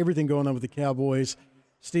 about everything going on with the Cowboys.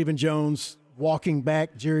 Stephen Jones walking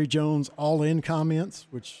back Jerry Jones all-in comments,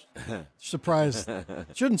 which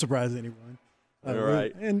shouldn't surprise anyone. All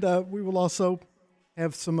right. And we will also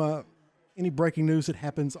have some any breaking news that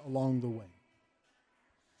happens along the way.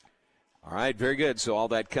 All right, very good. So all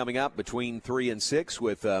that coming up between 3 and 6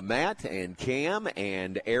 with Matt and Cam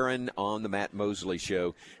and Aaron on the Matt Mosley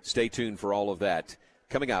Show. Stay tuned for all of that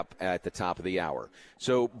coming up at the top of the hour.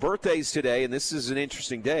 So birthdays today, and this is an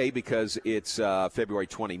interesting day because it's February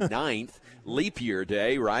 29th, leap year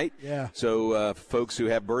day, right? Yeah. So folks who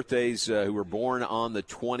have birthdays who were born on the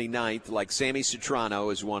 29th, like Sammy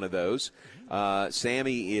Citrano is one of those.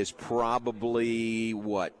 Sammy is probably,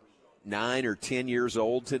 9 or 10 years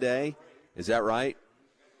old today? Is that right?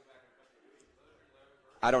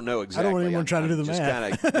 I don't know exactly. I don't want anyone trying to do the math.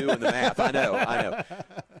 Just kind of doing the math. I know.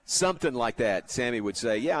 Something like that. Sammy would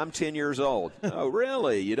say, yeah, I'm 10 years old. Oh,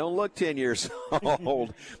 really? You don't look 10 years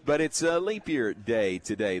old. But it's a leap year day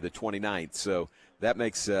today, the 29th. So that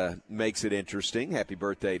makes it interesting. Happy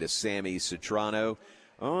birthday to Sammy Citrano.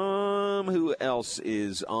 Who else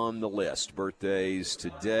is on the list? Birthdays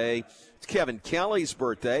today. It's Kevin Kelly's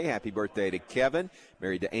birthday. Happy birthday to Kevin.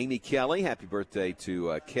 Married to Amy Kelly. Happy birthday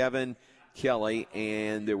to Kevin Kelly.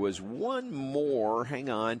 And there was one more.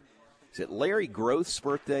 Hang on. Is it Larry Groth's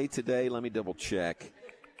birthday today? Let me double check.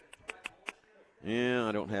 Yeah,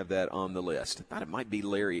 I don't have that on the list. I thought it might be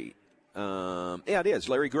Larry. Yeah, it is.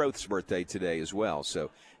 Larry Groth's birthday today as well.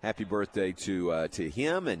 So happy birthday to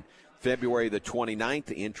him. And February the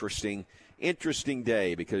 29th, interesting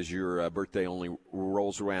day because your birthday only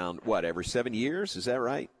rolls around, every 7 years? Is that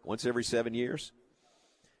right? Once every 7 years?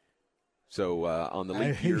 So on the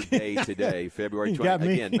leap year day today, February 20th.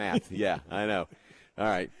 Again, math. Yeah, I know. All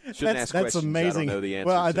right. Shouldn't ask questions. That's amazing. I don't know the answer.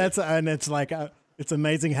 Well, and it's like it's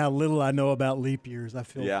amazing how little I know about leap years. I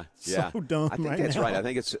feel so dumb I think right that's now. right. I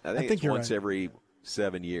think it's once every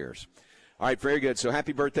 7 years. All right, very good. So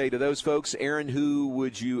happy birthday to those folks. Aaron, who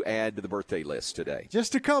would you add to the birthday list today?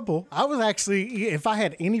 Just a couple. I was actually, if I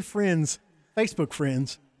had any friends, Facebook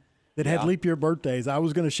friends, that had leap year birthdays, I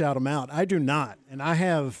was going to shout them out. I do not, and I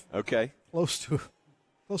have close to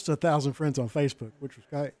 1,000 friends on Facebook, which was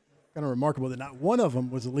kind of remarkable that not one of them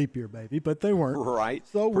was a leap year baby, but they weren't. Right.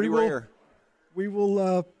 So pretty rare. We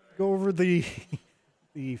will go over the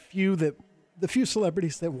few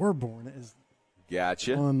celebrities that were born as.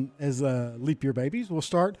 Gotcha. As leap year babies. We'll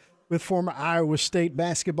start with former Iowa State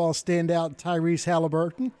basketball standout Tyrese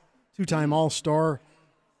Halliburton, two-time All-Star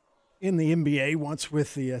in the NBA, once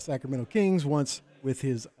with the Sacramento Kings, once with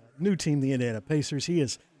his new team, the Indiana Pacers. He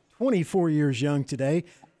is 24 years young today.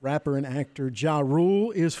 Rapper and actor Ja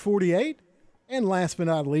Rule is 48. And last but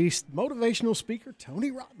not least, motivational speaker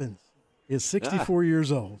Tony Robbins is 64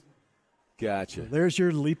 years old. Gotcha. So there's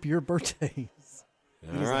your leap year birthdays.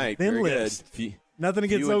 All right, thin very list. good. Nothing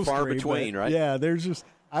against few and those far three, between, right? Yeah, there's just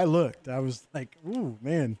I looked. I was like, ooh,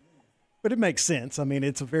 man. But it makes sense. I mean,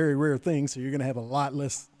 it's a very rare thing, so you're going to have a lot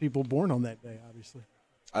less people born on that day, obviously.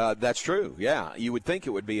 That's true, yeah. You would think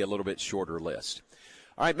it would be a little bit shorter list.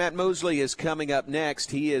 All right, Matt Mosley is coming up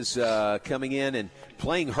next. He is coming in and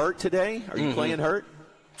playing hurt today. Are you playing hurt?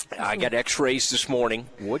 I got x-rays this morning.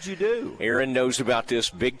 What'd you do? Aaron knows about this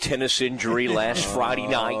big tennis injury last Friday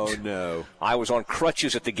night. Oh, no. I was on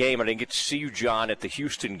crutches at the game. I didn't get to see you, John, at the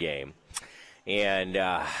Houston game. And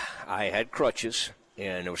I had crutches,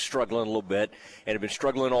 and I was struggling a little bit, and I've been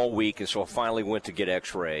struggling all week, and so I finally went to get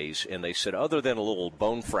x-rays. And they said other than a little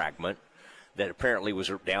bone fragment that apparently was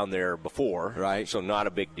down there before, right? So not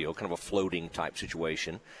a big deal, kind of a floating type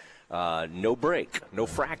situation. No break, no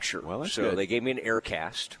fracture. Well, that's so good. they gave me an air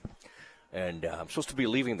cast, and I'm supposed to be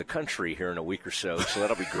leaving the country here in a week or so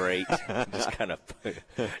that'll be great. Just kind of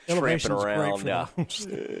tramping around.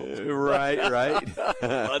 Right.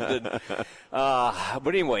 London. But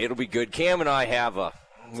anyway, it'll be good. Cam and I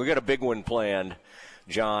we got a big one planned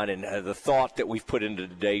John, and the thought that we've put into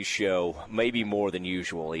today's show, maybe more than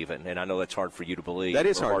usual even, and I know that's hard for you to believe. That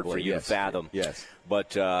is hard for you yes. to fathom. Yes.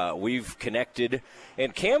 But we've connected,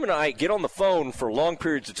 and Cam and I get on the phone for long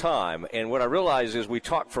periods of time, and what I realize is we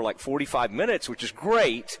talk for like 45 minutes, which is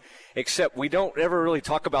great, except we don't ever really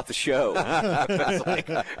talk about the show.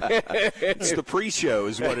 It's the pre-show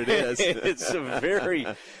is what it is.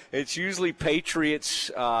 It's usually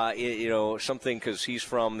Patriots, something because he's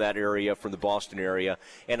from that area, from the Boston area,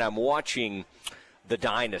 and I'm watching The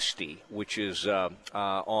Dynasty, which is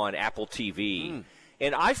on Apple TV.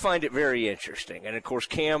 And I find it very interesting. And, of course,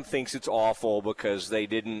 Cam thinks it's awful because he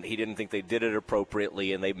didn't think they did it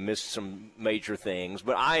appropriately and they missed some major things.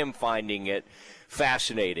 But I am finding it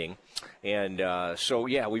fascinating. And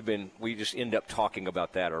we just end up talking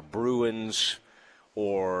about that, or Bruins,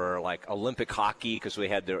 or like Olympic hockey, because we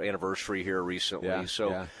had their anniversary here recently.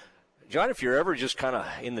 John, if you're ever just kind of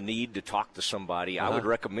in the need to talk to somebody, I would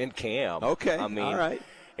recommend Cam. Okay, I mean, all right.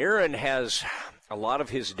 Aaron has a lot of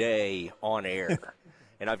his day on air.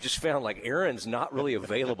 And I've just found like Aaron's not really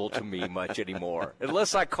available to me much anymore,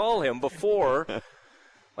 unless I call him before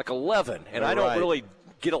like 11. And I don't really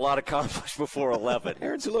get a lot accomplished before 11.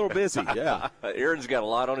 Aaron's a little busy, yeah. Aaron's got a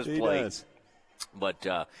lot on his plate. Does. But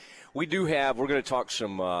we're going to talk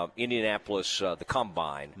some Indianapolis, the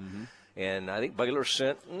Combine. Mm-hmm. And I think Baylor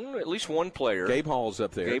sent at least one player. Gabe Hall's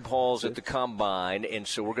up there. Gabe Hall's at the Combine. And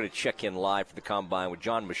so we're going to check in live for the Combine with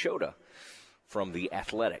John Machota from The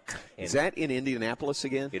Athletic. And is that in Indianapolis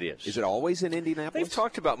again? It is. Is it always in Indianapolis? They've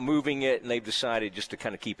talked about moving it, and they've decided just to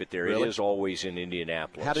kind of keep it there. Really? It is always in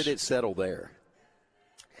Indianapolis. How did it settle there?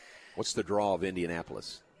 What's the draw of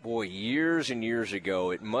Indianapolis? Boy, years and years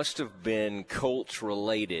ago, it must have been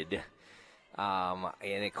Colts-related.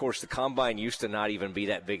 And, of course, the Combine used to not even be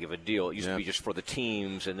that big of a deal. It used to be just for the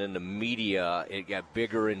teams, and then the media, it got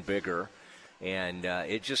bigger and bigger. And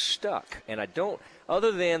it just stuck. And I don't –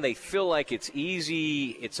 other than they feel like it's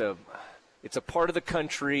easy, it's a part of the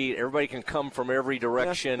country. Everybody can come from every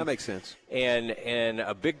direction. Yeah, that makes sense. And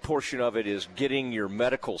a big portion of it is getting your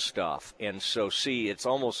medical stuff. And so, it's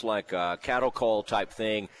almost like a cattle call type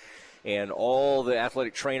thing. And all the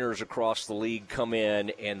athletic trainers across the league come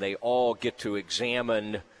in, and they all get to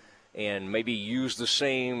examine and maybe use the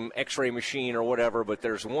same x-ray machine or whatever, but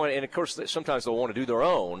there's one, and of course sometimes they'll want to do their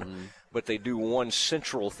own, but they do one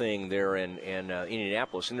central thing there in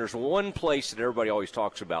Indianapolis. And there's one place that everybody always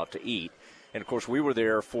talks about to eat, and of course we were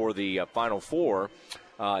there for the Final Four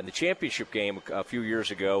in the championship game a few years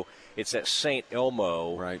ago. It's at St.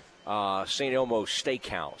 Elmo, St. Elmo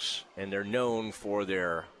Steakhouse, and they're known for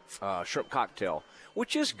their shrimp cocktail,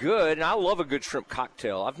 which is good, and I love a good shrimp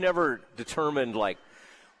cocktail. I've never determined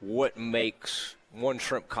what makes one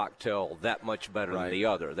shrimp cocktail that much better than the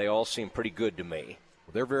other. They all seem pretty good to me.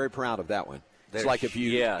 Well, they're very proud of that one. It's like if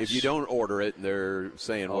you don't order it, they're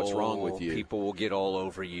saying what's wrong with you. People will get all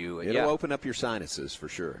over you. It'll open up your sinuses for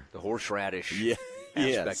sure. The horseradish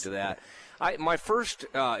aspect of that. My first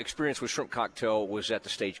experience with shrimp cocktail was at the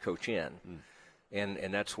Stagecoach Inn.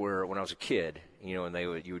 And that's where, when I was a kid, and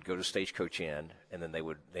you would go to Stagecoach Inn, and then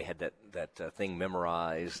they had that thing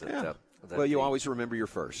memorized. Well, you always remember your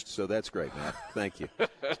first, so that's great, Matt. Thank you.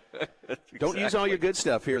 Don't use all your good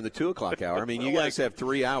stuff here in the 2 o'clock hour. I mean, you guys have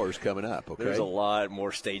 3 hours coming up, okay? There's a lot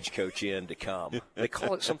more Stagecoach Inn to come. They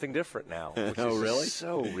call it something different now. Which is really?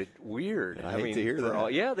 So weird. I hate to hear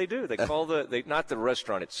that. Yeah, they do. They call not the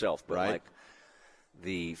restaurant itself, but like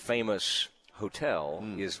the famous hotel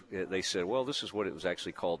they said, well, this is what it was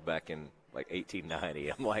actually called back in 1890.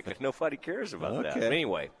 I'm like, nobody cares about that. But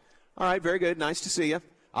anyway. All right, very good. Nice to see you.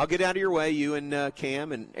 I'll get out of your way. You and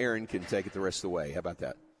Cam and Aaron can take it the rest of the way. How about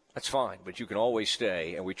that? That's fine, but you can always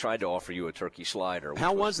stay, and we tried to offer you a turkey slider.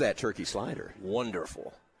 How was that turkey slider?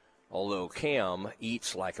 Wonderful. Although Cam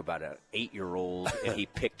eats like about an 8-year-old, and he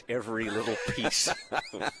picked every little piece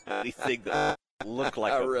of anything that looked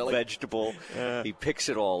like a vegetable. He picks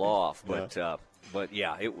it all off. But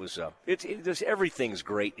it was. Everything's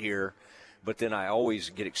great here. But then I always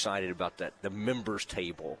get excited about the members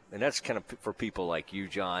table. And that's kind of for people like you,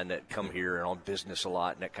 John, that come here and on business a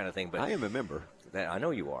lot and that kind of thing. But I am a member. I know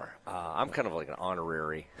you are. I'm kind of like an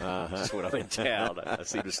honorary. That's when I'm in town. I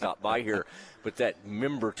seem to stop by here. But that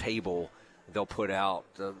member table, they'll put out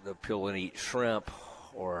the peel and eat shrimp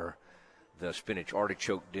or the spinach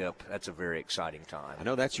artichoke dip. That's a very exciting time. I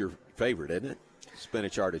know that's your favorite, isn't it?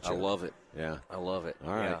 Spinach artichoke. I love it. Yeah. I love it.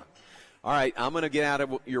 All right. Yeah. All right, I'm going to get out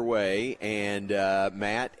of your way, and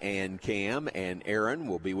Matt and Cam and Aaron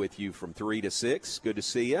will be with you from 3 to 6. Good to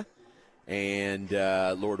see you. And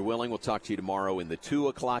Lord willing, we'll talk to you tomorrow in the 2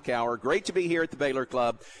 o'clock hour. Great to be here at the Baylor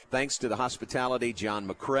Club. Thanks to the hospitality, John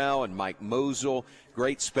McCrell and Mike Mosel.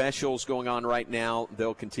 Great specials going on right now.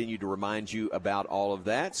 They'll continue to remind you about all of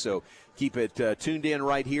that. So keep it tuned in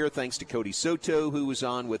right here. Thanks to Cody Soto, who was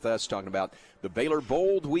on with us talking about the Baylor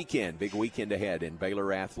Bold weekend. Big weekend ahead in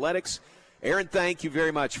Baylor athletics. Aaron, thank you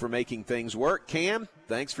very much for making things work. Cam,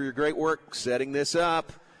 thanks for your great work setting this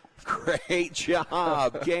up. Great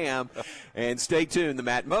job, Cam. And stay tuned. The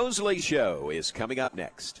Matt Mosley Show is coming up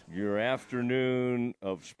next. Your afternoon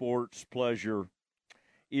of sports pleasure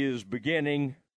is beginning.